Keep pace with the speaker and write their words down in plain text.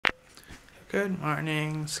Good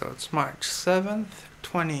morning. So it's March 7th,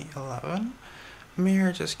 2011.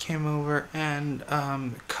 Mira just came over and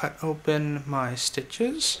cut open my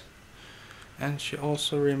stitches. And she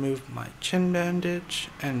also removed my chin bandage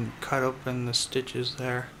and cut open the stitches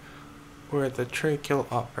there where the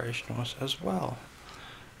tracheal operation was as well.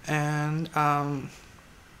 And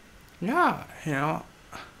yeah,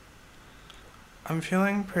 I'm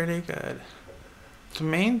feeling pretty good. The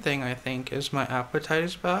main thing I think is my appetite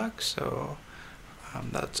is back, so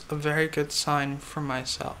that's a very good sign for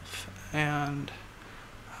myself. And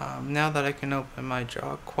now that I can open my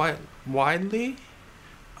jaw quite widely,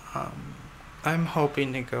 I'm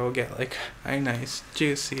hoping to go get like a nice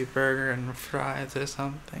juicy burger and fries or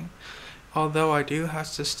something. Although I do have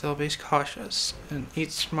to still be cautious and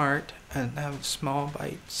eat smart and have small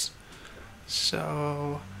bites.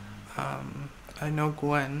 So I know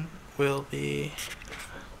Gwen will be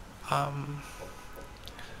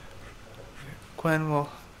Gwen will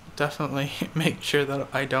definitely make sure that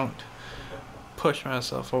I don't push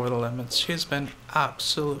myself over the limits. She's been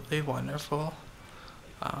absolutely wonderful.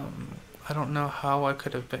 I don't know how I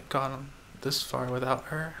could have gone this far without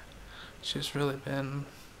her. She's really been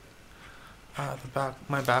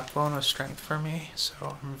my backbone of strength for me,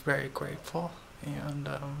 so I'm very grateful. And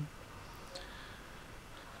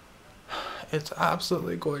it's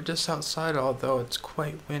absolutely gorgeous outside, although it's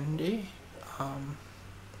quite windy.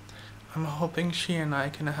 I'm hoping she and I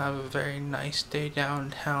can have a very nice day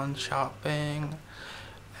downtown shopping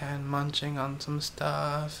and munching on some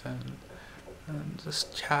stuff and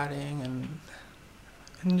just chatting and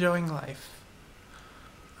enjoying life.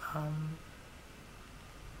 I'm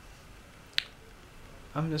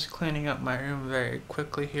just cleaning up my room very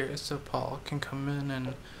quickly here so Paul can come in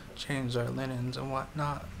and change our linens and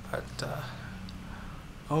whatnot. But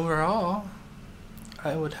overall,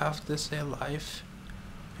 I would have to say life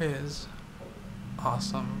is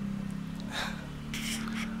awesome.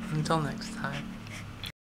 Until next time.